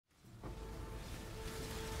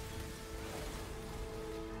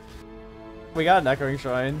We got a Necroing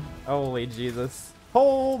Shrine. Holy Jesus.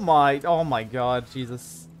 Oh my god,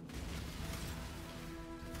 Jesus.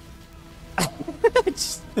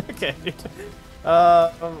 Okay, dude.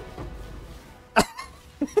 uh...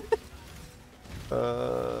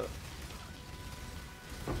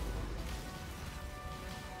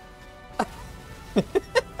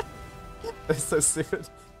 That's so stupid.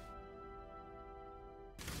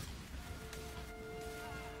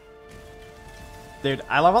 Dude,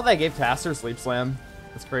 I love how they gave Caster Sleep Slam.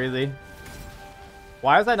 That's crazy.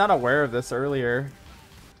 Why was I not aware of this earlier?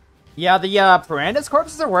 Yeah, the Pirandus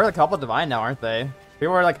corpses are worth a couple of divine now, aren't they?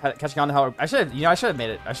 People are like catching on to how I should have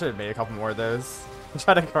made it. I should have made a couple more of those.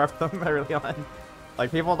 Try to carve them early on.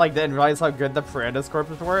 Like people like didn't realize how good the Pirandus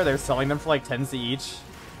corpses were. They're selling them for like 10c each.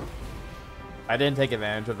 I didn't take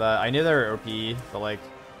advantage of that. I knew they were OP, but like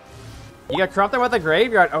you got corrupted with a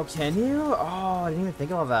graveyard. Oh, can you? Oh, I didn't even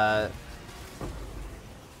think about that.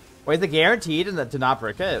 Wait, is it guaranteed to not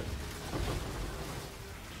brick it?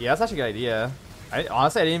 Yeah, that's actually a good idea.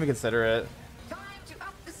 Honestly, I didn't even consider it. Time to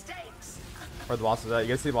up the stakes. Where the bosses at? You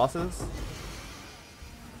guys see the bosses?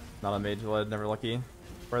 Not a mage blood, never lucky.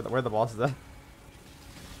 Where the bosses at?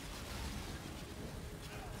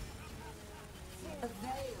 A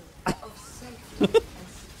veil of safety and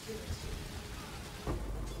security.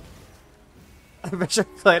 I bet you're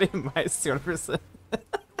playing mice 200%.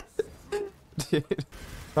 Dude.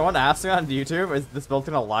 Someone asked me on YouTube, is this build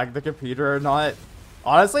gonna lag the computer or not?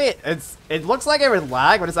 Honestly, it looks like it would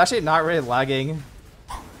lag, but it's actually not really lagging.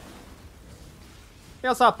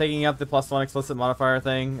 I'll stop picking up the +1 explicit modifier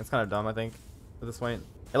thing. It's kind of dumb, I think, at this point.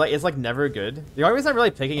 It's like never good. The only reason I'm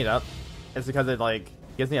really picking it up is because it like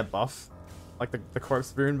gives me a buff, like the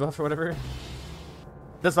corpse boon buff or whatever.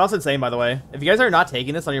 This buff's insane, by the way. If you guys are not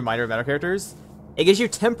taking this on your minor meta characters, it gives you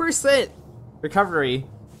 10% recovery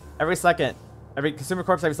every second. Every consumer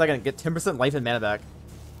corpse every second, get 10% life and mana back.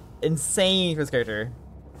 Insane for this character.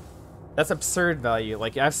 That's absurd value.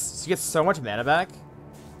 Like, you get so much mana back.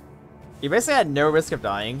 You basically had no risk of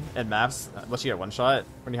dying in maps, unless you get one shot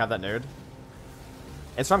when you have that node.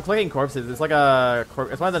 It's from clicking corpses. It's like it's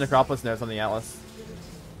one of the Necropolis nodes on the Atlas.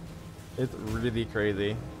 It's really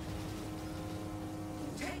crazy.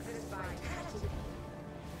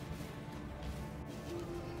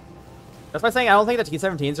 That's why I'm saying I don't think the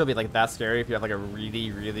T17s will be like that scary if you have like a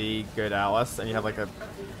really, really good Atlas and you have like a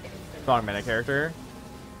strong mana character.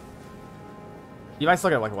 You might still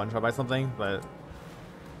get like one shot by something, but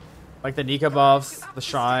like the Nika buffs, the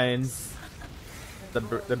shrines, the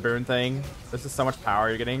boon thing. There's just so much power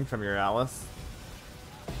you're getting from your Atlas.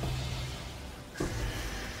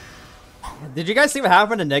 Did you guys see what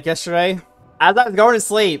happened to Nick yesterday? As I was going to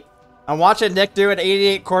sleep, I'm watching Nick do an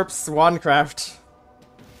 88 corpse wandcraft.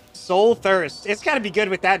 Soul Thirst. It's gotta be good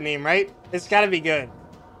with that name, right? It's gotta be good.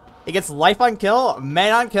 It gets life on kill,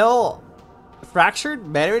 mana on kill, fractured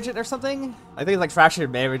marriage or something? I think it's like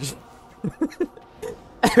fractured marriage.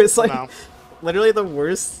 It was like literally the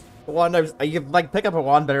worst one. You can like pick up a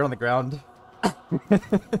wand better on the ground.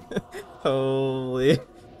 Holy.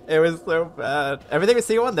 It was so bad. Everything was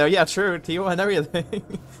T1 though. Yeah, true. T1 everything.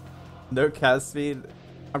 No cast speed.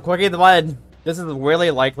 I'm quicking the mud. This is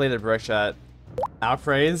really likely to brush at.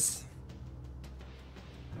 Outpraise.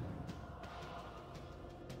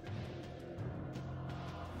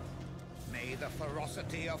 May the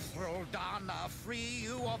ferocity of Throldana free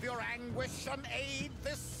you of your anguish and aid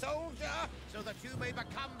this soldier, so that you may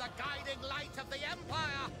become the guiding light of the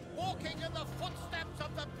Empire, walking in the footsteps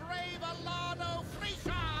of the brave Alano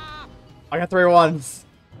Frisha! I got 3 ones.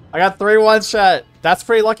 I got 3 ones, chat. That's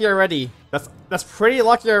pretty lucky already. That's pretty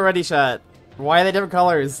lucky already, chat. Why are they different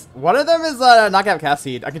colors? One of them is knockout cast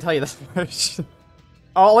seed. I can tell you this much.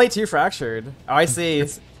 Oh, only 2 fractured. Oh, I see.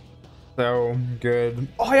 So good.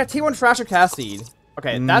 Oh, I got T1 fractured cast seed.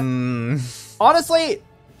 Okay, that's honestly,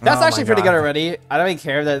 that's actually pretty good already. I don't even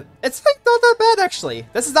care that it's like not that bad actually.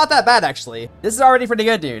 This is not that bad actually. This is already pretty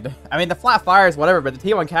good, dude. I mean, the flat fires, whatever, but the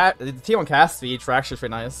T1 cast speed fracture is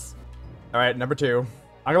pretty nice. All right, number 2.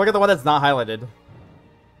 I'm gonna look at the one that's not highlighted.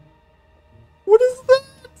 What is that?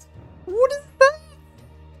 What is that?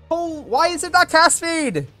 Oh, why is it not cast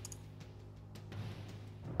speed?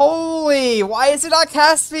 Holy, why is it not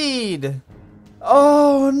cast speed?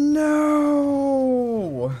 Oh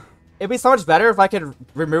no. It'd be so much better if I could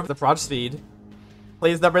remove the proj speed.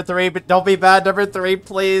 Please, number 3, but don't be bad, number 3,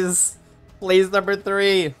 please. Please, number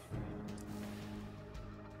 3.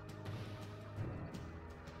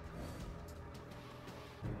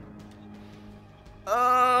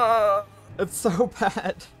 It's so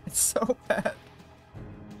bad. It's so bad.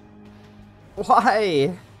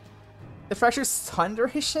 Why? It fractures stun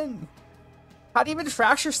duration? How do you even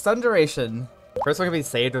fracture stun duration? First one can be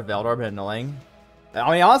saved with Veldor, but annoying. I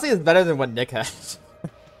mean, honestly, it's better than what Nick has.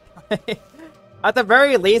 At the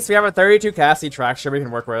very least, we have a 32 Cassie fracture we can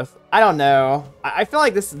work with. I don't know. I feel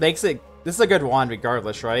like this makes it... This is a good one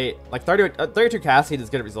regardless, right? Like 32 Cassie is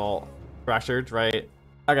a good result. Fractured, right?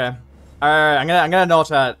 Okay. Alright, I'm gonna null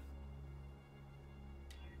chat.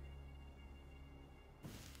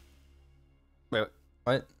 Wait,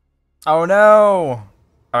 what? Oh no!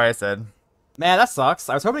 Alright, I said. Man, that sucks.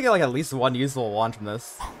 I was hoping to get like at least one usable one from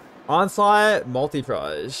this. Onslaught,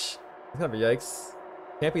 multi-proj. Kind of a yikes.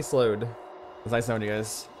 Can't be slowed. It's nice knowing you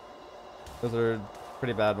guys. Those are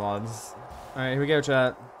pretty bad mods. Alright, here we go,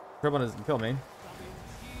 chat. Everyone doesn't kill me.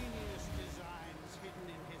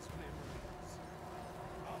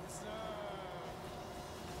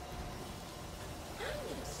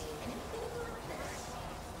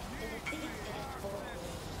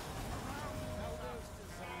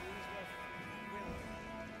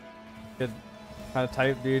 Good kind of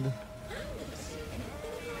type, dude.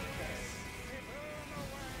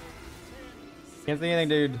 Can't see anything,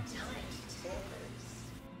 dude.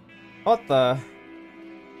 What the?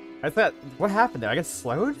 I thought, what happened there? I got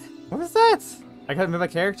slowed? What was that? I couldn't move my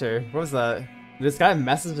character. What was that? This guy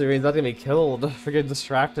messaged me, he's not gonna be killed. Freaking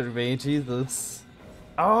distracted me, Jesus.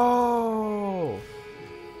 Oh!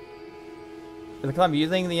 Is it because I'm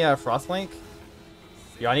using the Frost Link?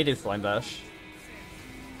 Yo, I need to Flame Dash.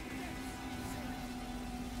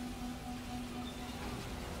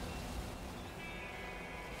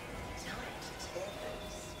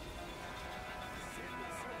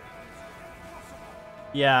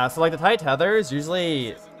 Yeah, so like the tight tethers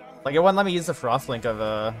usually, like it wouldn't let me use the Frost Link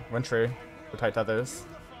of Wintry for tight tethers.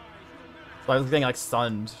 So I was getting like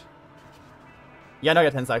stunned. Yeah, no, I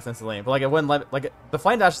get 10 seconds instantly, but like it wouldn't let, like the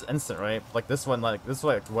Flame Dash is instant, right? Like this one, like this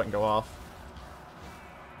one wouldn't go off.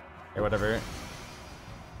 Or whatever.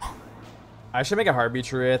 I should make a Heartbeat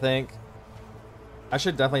Tree, I think. I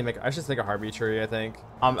should definitely make, I should make a Heartbeat Tree, I think.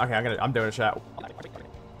 Okay, I'm doing a chat.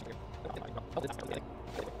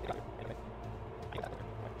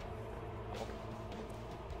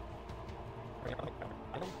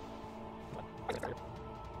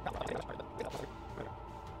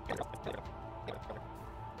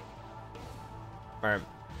 Alright.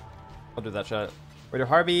 I'll do that chat. Raider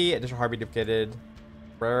Harvey, additional Harvey duplicated.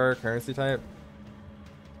 Rare currency type.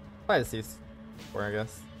 Probably deceased. Or I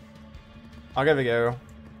guess. I'll give it a go.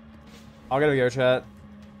 I'll give it a go, chat.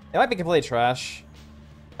 It might be completely trash.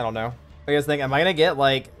 I don't know. What do you guys think? Am I gonna get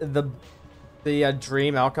like the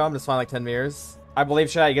dream outcome? Just find like 10 mirrors? I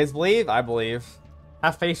believe, chat. You guys believe? I believe.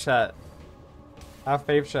 Have faith, chat. Have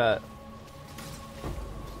faith, chat.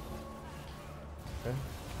 Okay.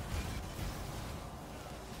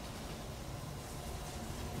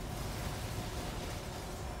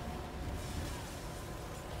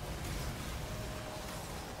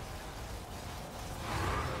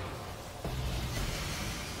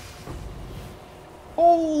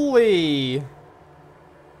 Holy!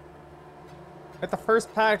 Like the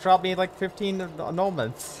first pack dropped me like 15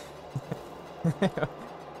 annulments.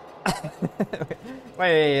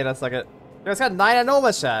 Wait a second. It's got 9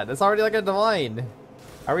 annulments, chat. It's already like a divine.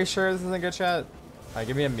 Are we sure this isn't a good chat? Alright,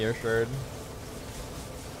 give me a mirror shard.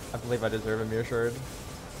 I believe I deserve a mirror shard.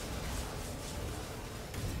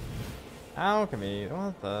 Alchemy.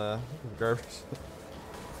 What the? This is garbage.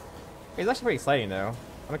 It's actually pretty exciting though.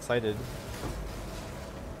 I'm excited.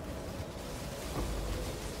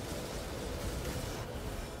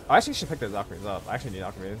 I actually should pick those alchemies up. I actually need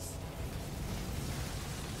alchemies.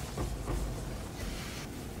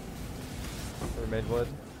 Made wood.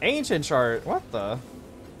 Ancient chart. What the?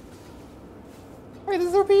 Wait, this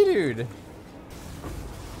is OP, dude.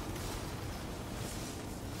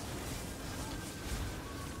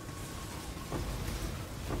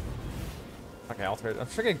 Okay, I'll turn. I'm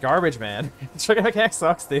freaking garbage, man. Freaking mechanic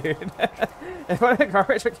sucks, dude. What a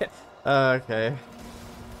garbage mechanic. Okay.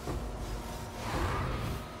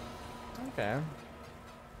 Okay.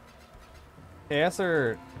 Yeah,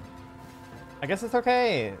 sir. I guess it's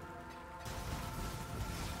okay.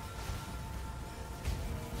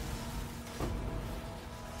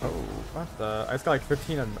 Oh, what the? I just got like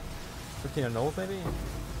 15 annuls, maybe?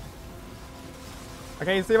 I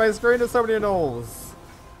can't see my screen, there's so many annuls.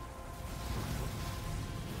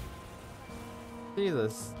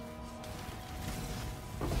 Jesus.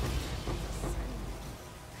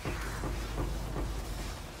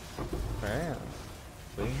 Okay.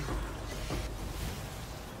 See?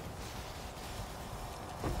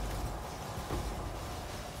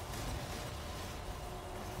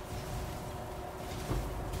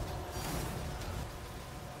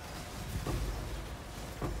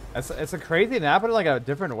 It's a crazy nap, but in like a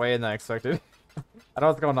different way than I expected. I don't know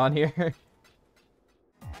what's going on here.